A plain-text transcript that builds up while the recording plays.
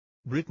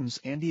Britain's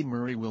Andy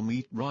Murray will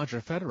meet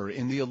Roger Federer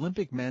in the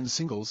Olympic men's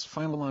singles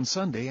final on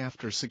Sunday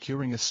after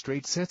securing a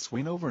straight sets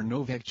win over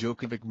Novak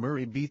Djokovic.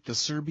 Murray beat the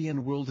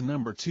Serbian world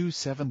number 2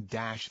 7-5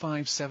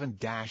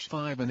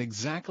 7-5 in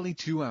exactly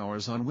 2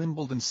 hours on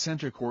Wimbledon's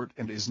centre court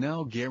and is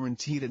now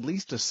guaranteed at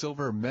least a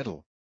silver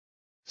medal.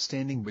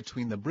 Standing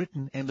between the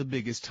Briton and the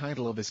biggest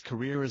title of his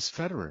career is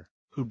Federer,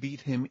 who beat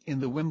him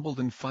in the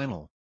Wimbledon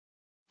final.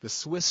 The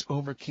Swiss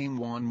overcame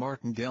Juan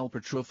Martín del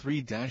Potro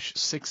 3-6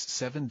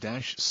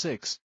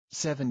 7-6.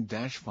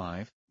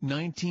 7-5,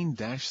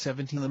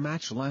 19-17. The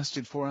match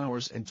lasted 4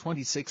 hours and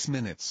 26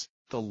 minutes,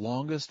 the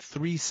longest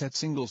three-set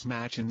singles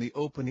match in the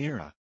Open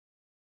era.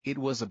 It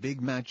was a big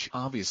match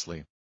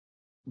obviously.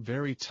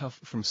 Very tough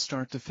from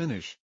start to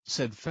finish,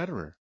 said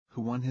Federer,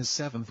 who won his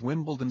 7th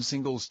Wimbledon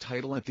singles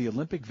title at the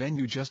Olympic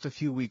venue just a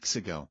few weeks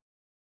ago.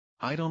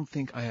 I don't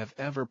think I have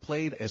ever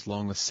played as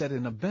long a set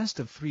in a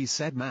best-of-3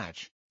 set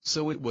match,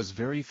 so it was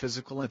very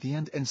physical at the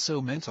end and so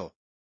mental.